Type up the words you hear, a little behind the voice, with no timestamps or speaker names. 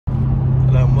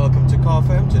welcome to Car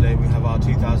Firm. Today we have our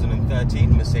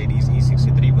 2013 Mercedes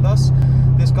e63 with us.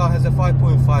 This car has a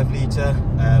 5.5 litre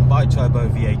BiTurbo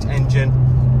V8 engine,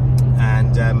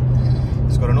 and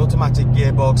it's got an automatic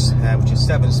gearbox which is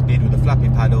 7-speed with the flappy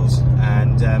paddles.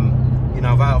 And you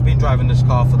know, I've been driving this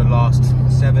car for the last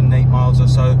 7-8 miles or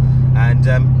so,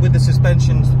 and with the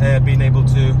suspensions being able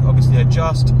to obviously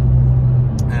adjust,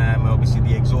 obviously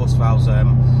the exhaust valves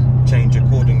change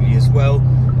accordingly as well.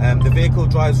 The vehicle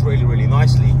drives really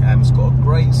nicely. It's got a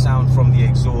great sound from the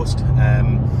exhaust,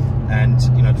 and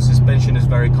you know, the suspension is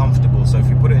very comfortable. So if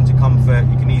you put it into comfort,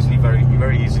 you can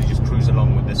very easily just cruise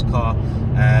along with this car.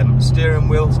 Steering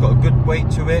wheel, it's got a good weight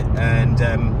to it, and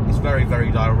it's very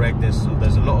direct. There's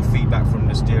a lot of feedback from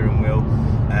the steering wheel.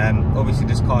 Obviously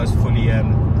this car is fully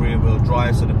rear wheel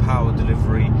drive, so the power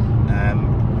delivery,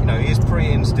 you know, it is pretty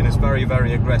instant. It's very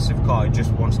aggressive car. It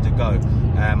just wants to go.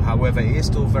 However, it is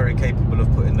still very capable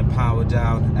of putting the power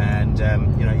down, and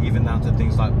you know, even down to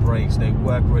things like brakes, they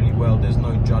work really well. There's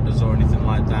no judders or anything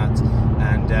like that,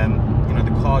 and you know,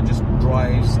 the car just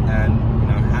drives and, you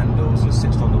know, handles and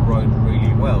sits on the road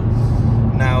really well.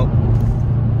 Now,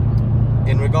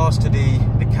 in regards to the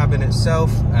cabin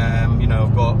itself, you know,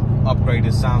 I've got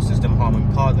upgraded sound system,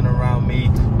 Harman Kardon around me.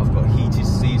 I've got heated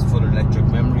seats, full electric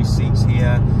memory seats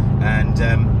here, and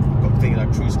got things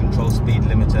like cruise control, speed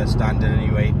limiter, standard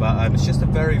anyway. But it's just a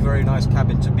very very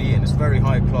cabin to be in. It's very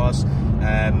high class.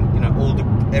 You know, all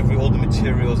the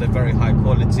materials are very high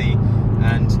quality,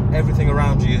 and everything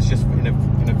around you is just in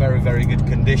a very good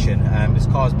condition. This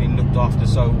car's been looked after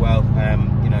so well.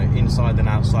 You know, inside and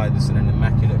outside, it's in an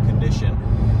immaculate condition,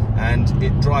 and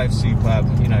it drives superb.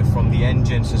 You know, from the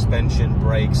engine, suspension,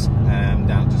 brakes,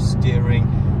 down to steering,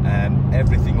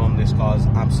 everything on this car is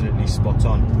absolutely spot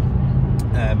on.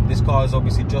 This car has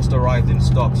obviously just arrived in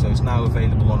stock, so it's now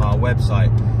available on our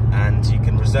website, and you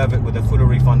can reserve it with a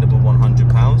fully refundable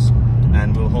 £100,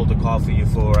 and we'll hold the car for you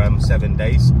for 7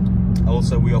 days.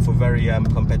 Also, we offer very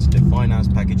competitive finance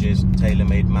packages,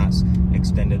 tailor-made mats,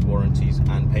 extended warranties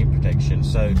and paint protection.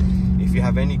 So if you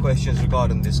have any questions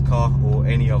regarding this car or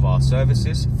any of our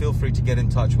services, feel free to get in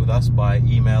touch with us by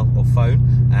email or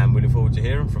phone, and we look forward to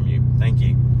hearing from you. Thank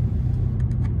you.